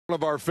One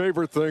of our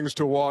favorite things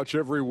to watch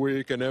every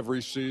week and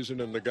every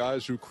season, and the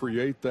guys who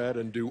create that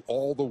and do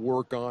all the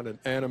work on and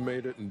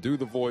animate it and do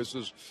the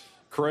voices.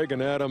 Craig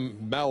and Adam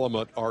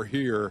Malamut are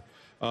here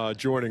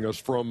joining us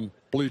from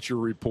Bleacher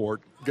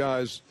Report.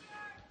 Guys,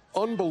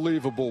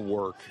 unbelievable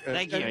work.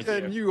 Thank you.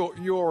 And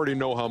you already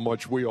know how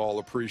much we all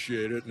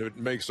appreciate it, and it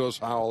makes us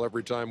howl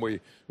every time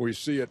we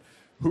see it.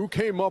 Who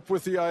came up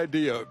with the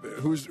idea?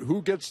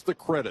 Who gets the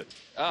credit?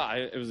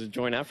 It was a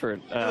joint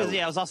effort.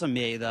 It was also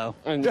me, though.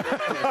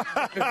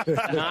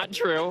 Not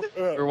true.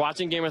 We're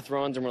watching Game of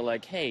Thrones, and we're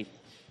like, hey,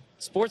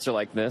 sports are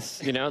like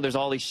this. You know, there's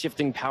all these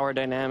shifting power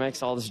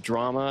dynamics, all this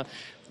drama.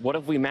 What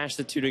if we mash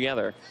the two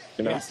together?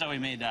 You know? So we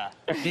made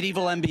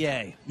medieval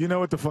NBA. You know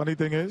what the funny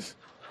thing is?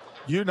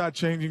 You're not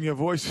changing your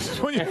voices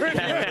when you're in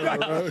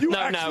there. You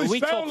no,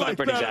 we talk like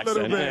British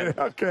accent. Yeah.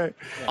 Okay.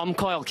 I'm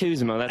Kyle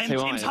Kuzma. That's who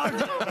I am. James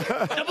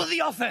Harden. Double the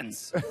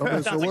offense.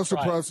 Okay, so what's the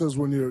process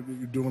when you're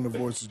doing the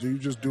voices? Do you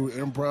just do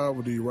improv,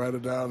 or do you write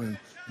it down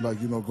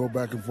and go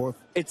back and forth?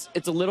 It's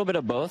a little bit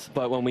of both,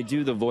 but when we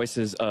do the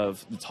voices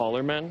of the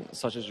taller men,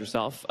 such as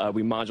yourself,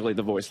 we modulate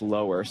the voice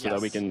lower so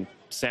that we can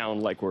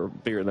sound like we're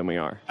bigger than we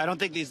are. I don't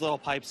think these little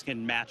pipes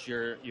can match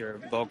your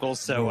vocals,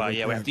 so we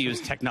have to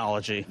use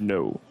technology.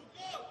 No.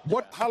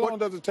 How long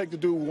does it take to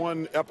do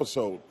one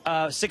episode?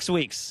 6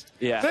 weeks.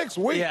 Yeah. 6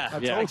 weeks? Yeah.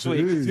 6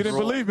 weeks. You didn't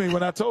believe me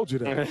when I told you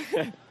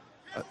that.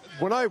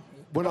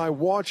 When I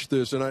watch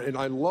this, and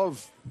I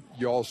love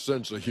y'all's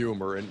sense of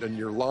humor, and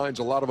your lines,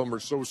 a lot of them are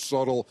so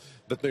subtle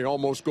that they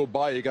almost go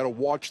by. You got to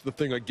watch the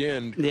thing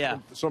again. Yeah.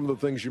 Some of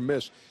the things you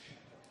miss.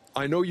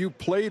 I know you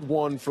played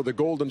one for the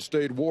Golden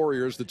State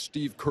Warriors that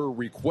Steve Kerr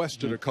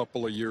requested a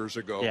couple of years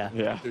ago.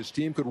 Yeah. His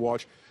team could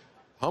watch.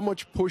 How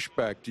much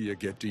pushback do you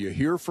get? Do you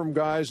hear from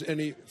guys,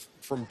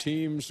 from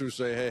teams who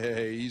say,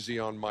 hey, easy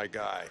on my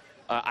guy?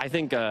 I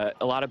think a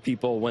lot of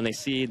people, when they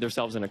see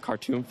themselves in a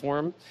cartoon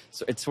form,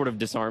 so it's sort of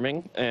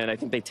disarming, and I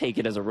think they take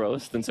it as a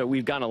roast. And so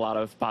we've gotten a lot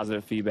of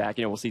positive feedback.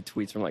 You know, we'll see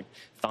tweets from, like,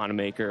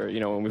 Thonamaker,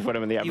 when we put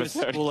him in the episode.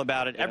 He was cool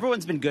about it. Yeah.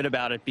 Everyone's been good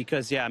about it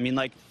because,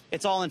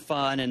 it's all in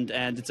fun,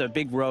 and it's a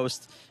big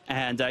roast.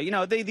 And,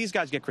 these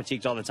guys get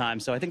critiqued all the time,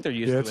 so I think they're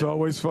used to it. Yeah, it's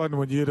always fun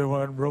when you're the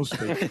one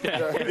roasting.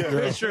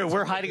 It's true.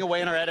 We're hiding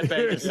away in our edit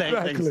bay just saying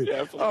things.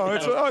 Yeah, it's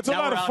a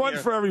lot of fun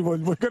for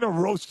everyone. We're going to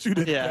roast you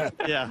to death.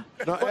 Yeah.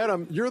 Now,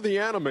 Adam, you're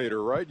the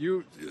animator, right?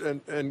 You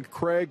and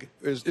Craig,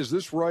 is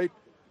this right?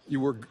 You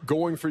were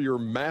going for your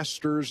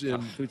master's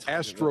in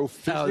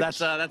astrophysics? Oh,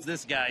 that's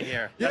this guy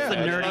here. That's the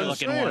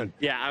nerdy-looking one.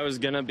 Yeah, I was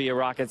going to be a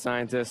rocket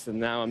scientist, and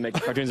now I'm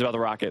making cartoons about the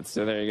rockets,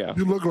 so there you go.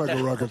 You look like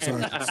a rocket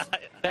scientist.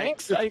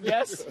 Thanks, I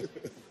guess.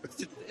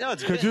 No,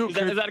 it's good.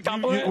 Is that a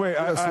compliment?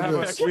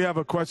 We have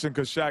a question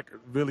because Shaq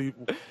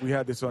we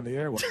had this on the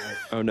air one night.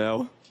 Oh,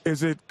 no.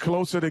 Is it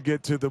closer to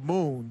get to the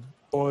moon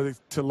or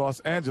to Los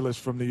Angeles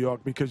from New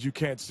York, because you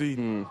can't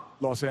see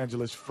Los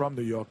Angeles from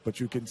New York, but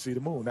you can see the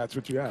moon? That's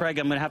what you have. Craig,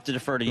 I'm going to have to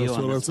defer to you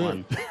on this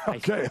one.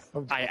 Okay.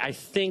 I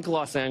think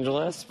Los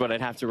Angeles, but I'd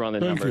have to run the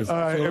numbers. All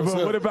right,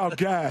 but what about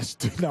gas?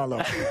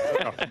 No.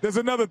 There's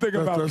another thing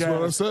about gas. That's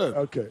what I said.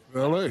 Okay.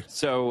 L.A.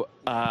 So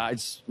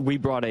we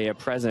brought a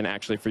present,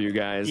 actually, for you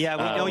guys. Yeah,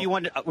 we know you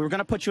wanted. We were going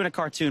to put you in a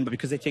cartoon, but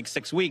because they take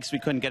 6 weeks, we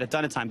couldn't get it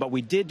done in time. But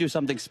we did do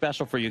something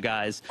special for you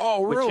guys.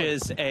 Oh, really? Which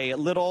is a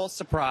little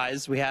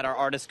surprise. We had our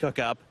artist cook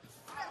up.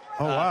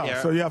 Oh, wow.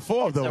 Here. So you have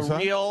 4 of those, It's a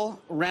real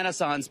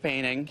Renaissance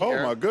painting. Oh,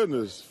 here my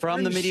goodness.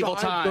 from the medieval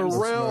Inside times. the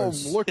realm.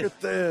 Nice. Look at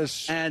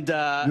this. And You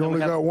only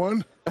got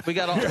one? we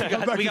got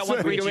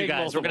one for each of you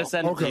guys. We're going to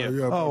send it to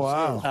you. Yeah, Oh,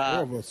 wow. 4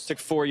 of us. It took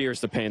 4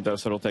 years to paint, though,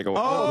 so it'll take a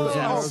while.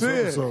 Oh, see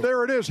it.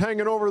 There it is,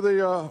 hanging over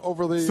the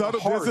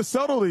There's heart. the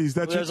subtleties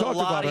that There's you a talked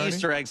lot about, of Ernie.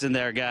 Easter eggs in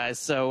there, guys.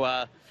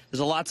 So there's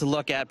a lot to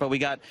look at, but we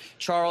got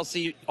Charles,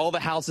 see all the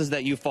houses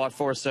that you fought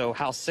for. So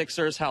House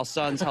Sixers, House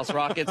Suns, House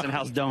Rockets, and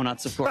House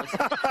Donuts, of course.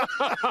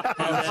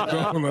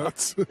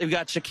 Donuts. We've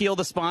got Shaquille,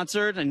 the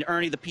sponsored, and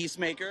Ernie, the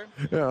peacemaker.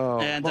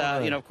 And,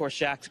 of course,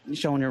 Shaq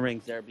showing your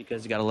rings there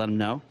because you got to let him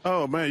know.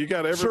 Oh, man, you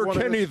got Sir everyone.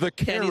 Kenny the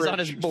carriage. Kenny's on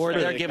his board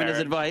there giving his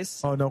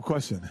advice. Oh, no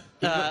question.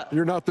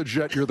 You're not the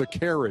jet, you're the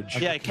carriage.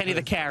 Yeah, Kenny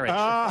the carriage.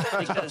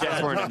 Because,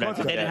 Jets weren't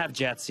invented they didn't yet. have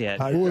jets yet.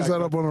 Who is that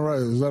up on the right?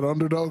 Is that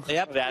Underdog?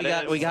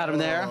 Yep, we got him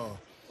there.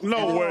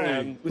 No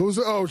way. Who's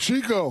that? Oh,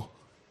 Chico.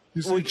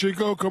 You see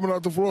Chico coming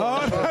out the floor?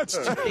 Oh, that's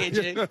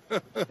AJ.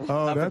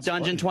 that's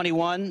Dungeon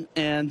 21,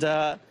 and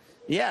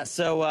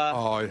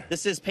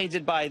this is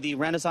painted by the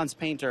Renaissance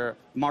painter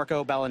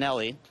Marco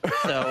Bellinelli.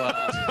 So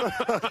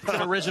it's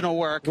an original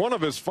work. One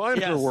of his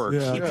finer works.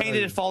 Yeah. He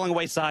painted it falling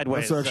away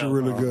sideways. That's actually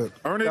really good.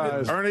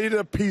 Ernie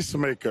the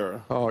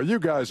peacemaker. Oh, you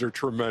guys are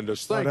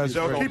tremendous. Thank you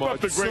so Keep much.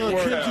 up the great Sir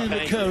work. Kenji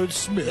the Carriage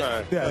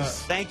Smith.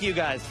 Yes. Thank you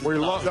guys. We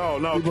love,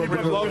 Keep it we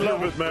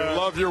man.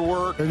 love your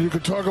work. And you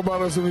can talk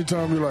about us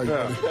anytime you like,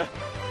 buddy.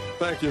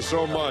 Thank you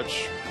so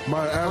much.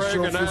 My Craig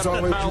and Adam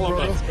astrophysiology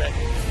brother.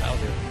 Malamut.